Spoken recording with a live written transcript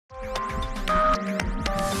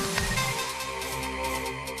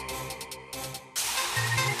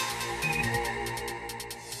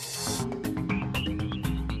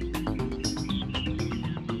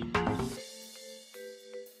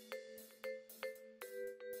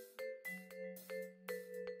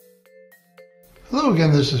Hello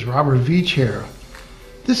again, this is Robert Veach here.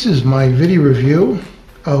 This is my video review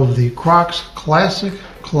of the Crocs Classic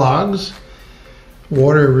Clogs,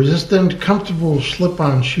 water resistant, comfortable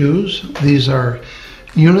slip-on shoes. These are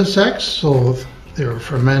unisex, so they're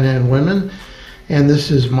for men and women. And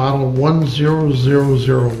this is model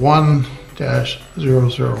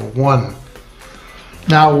 10001-001.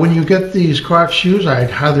 Now, when you get these Crocs shoes,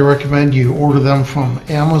 I'd highly recommend you order them from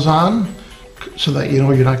Amazon so that you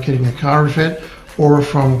know you're not getting a counterfeit, or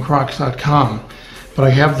from crocs.com. But I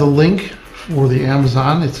have the link for the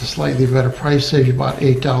Amazon. It's a slightly better price, save you about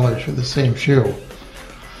 $8 for the same shoe.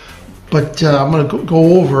 But I'm going to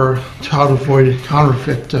go over how to avoid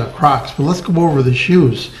counterfeit Crocs. But let's go over the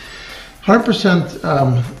shoes.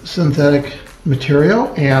 100% synthetic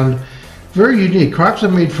material and very unique. Crocs are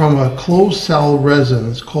made from a closed cell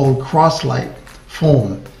resin. It's called Croslite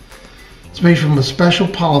foam. It's made from a special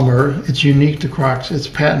polymer. It's unique to Crocs. It's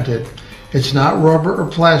patented. It's not rubber or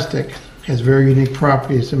plastic. It has very unique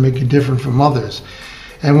properties that make it different from others.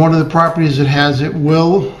 And one of the properties it has, it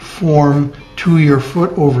will form to your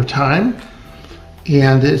foot over time.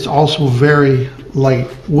 And it's also very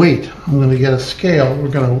lightweight. I'm going to get a scale. We're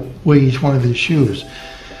going to weigh each one of these shoes.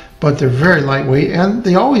 But they're very lightweight, and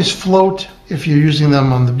they always float if you're using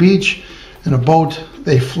them on the beach. In a boat,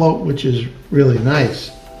 they float, which is really nice.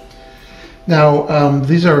 Now,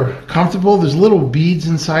 these are comfortable. There's little beads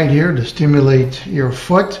inside here to stimulate your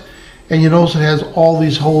foot. And you notice it has all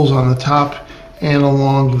these holes on the top and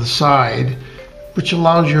along the side, which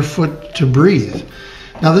allows your foot to breathe.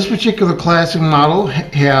 Now, this particular classic model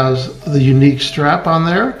has the unique strap on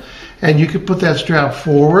there. And you can put that strap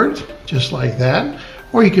forward, just like that,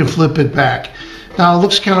 or you can flip it back. Now, it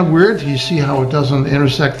looks kind of weird. You see how it doesn't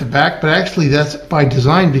intersect the back, but actually that's by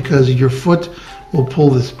design because your foot will pull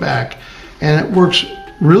this back. And it works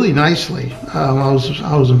really nicely. I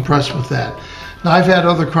was impressed with that. Now, I've had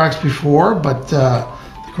other Crocs before, but the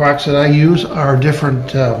Crocs that I use are a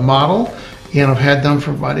different model, and I've had them for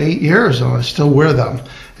about 8 years, and I still wear them.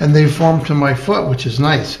 And they form to my foot, which is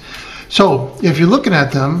nice. So, if you're looking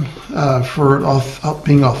at them for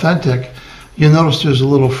being authentic, you'll notice there's a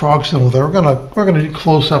little frog symbol there. We're gonna do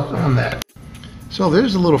close up on that. So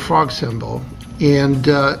there's a little frog symbol, and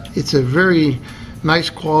it's a very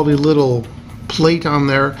nice quality little plate on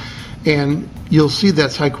there, and you'll see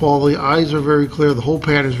that's high quality. Eyes are very clear, the whole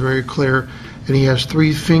pattern is very clear, and he has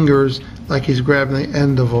 3 fingers like he's grabbing the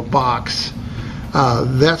end of a box.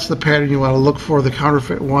 That's the pattern you want to look for. The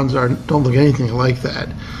counterfeit ones don't look anything like that.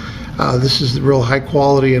 This is the real high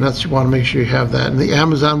quality, and that's, you want to make sure you have that. And the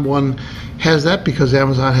Amazon one has that because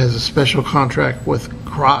Amazon has a special contract with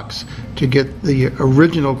Crocs to get the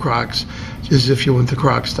original Crocs, as if you went to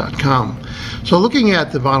crocs.com. So looking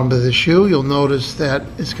at the bottom of the shoe, you'll notice that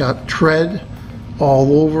it's got tread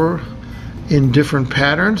all over in different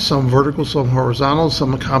patterns, some vertical, some horizontal,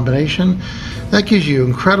 some a combination. That gives you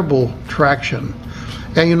incredible traction.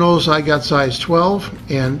 And you notice I got size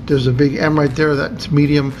 12, and there's a big M right there, that's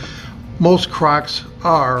medium. Most Crocs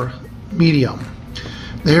are medium.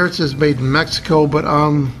 Here it says made in Mexico, but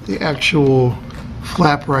on the actual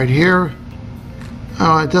flap right here,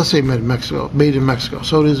 it does say made in Mexico,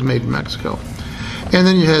 so it is made in Mexico. And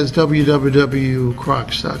then it has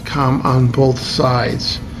www.crocs.com on both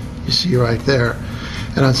sides, you see right there.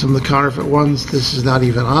 And on some of the counterfeit ones, this is not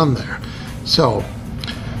even on there. So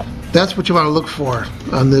that's what you want to look for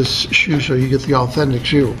on this shoe, so you get the authentic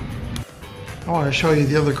shoe. I want to show you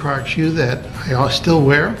the other Crocs shoe that I still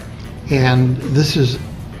wear, and this is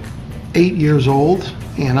 8 years old,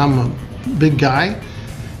 and I'm a big guy.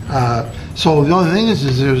 So the only thing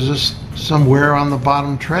is there's just some wear on the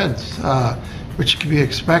bottom treads, which can be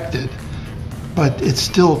expected, but it's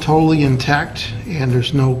still totally intact, and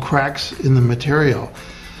there's no cracks in the material.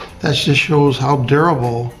 That just shows how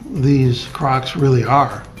durable these Crocs really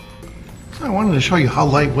are. So I wanted to show you how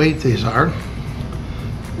lightweight these are.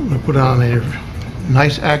 I'm going to put it on a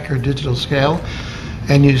nice accurate digital scale,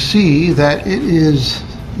 and you see that it is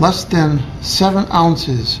less than 7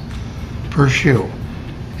 ounces per shoe,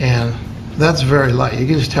 and that's very light. You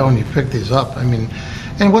can just tell when you pick these up. I mean,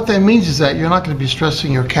 and what that means is that you're not going to be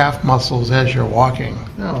stressing your calf muscles as you're walking.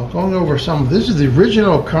 Now, going over this is the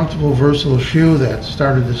original comfortable, versatile shoe that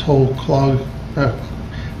started this whole Crocs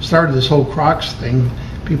thing.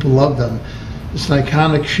 People love them. It's an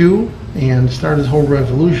iconic shoe and started this whole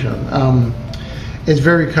revolution. It's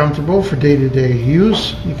very comfortable for day-to-day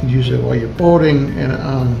use. You can use it while you're boating, and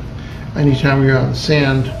anytime you're on the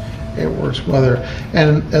sand, it works weather.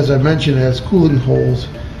 And as I mentioned, it has cooling holes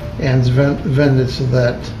and it's vented so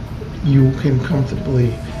that you can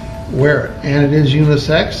comfortably wear it. And it is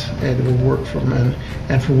unisex, and it will work for men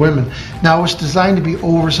and for women. Now it's designed to be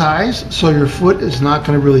oversized, so your foot is not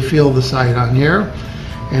going to really feel the side on here.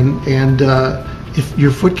 And if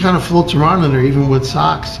your foot kind of floats around in there, even with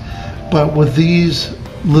socks. But with these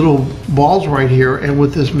little balls right here, and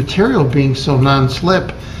with this material being so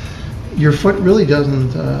non-slip, your foot really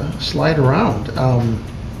doesn't slide around.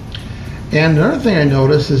 And another thing I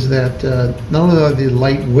noticed is that not only are they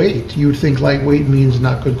lightweight, you would think lightweight means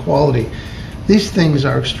not good quality. These things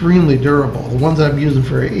are extremely durable. The ones I've used them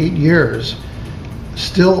for 8 years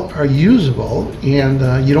still are usable,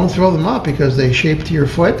 and you don't throw them out because they shape to your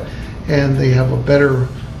foot and they have a better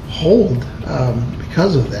hold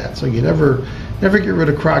because of that. So you never get rid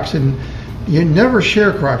of Crocs, and you never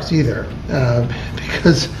share Crocs either,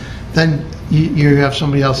 because then you have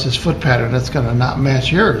somebody else's foot pattern that's going to not match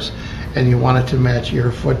yours, and you want it to match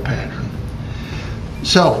your foot pattern.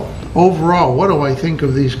 So overall, what do I think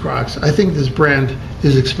of these Crocs? I think this brand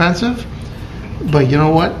is expensive, but you know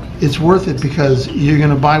what? It's worth it, because you're going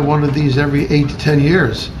to buy one of these every 8 to 10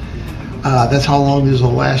 years. That's how long these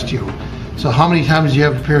will last you. So how many times do you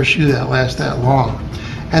have a pair of shoes that last that long?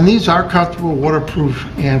 And these are comfortable, waterproof,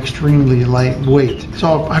 and extremely lightweight.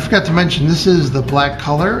 So I forgot to mention, this is the black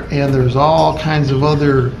color, and there's all kinds of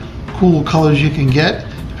other cool colors you can get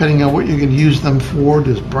depending on what you're going to use them for.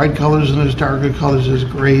 There's bright colors and there's darker colors, there's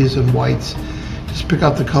grays and whites. Just pick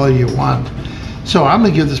out the color you want. So I'm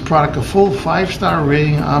going to give this product a full 5-star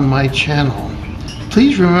rating on my channel.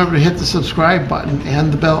 Please remember to hit the subscribe button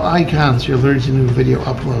and the bell icon so you're alerted to new video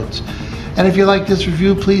uploads. And if you like this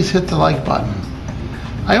review, please hit the like button.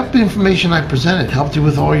 I hope the information I presented helped you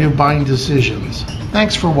with all your buying decisions.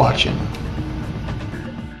 Thanks for watching.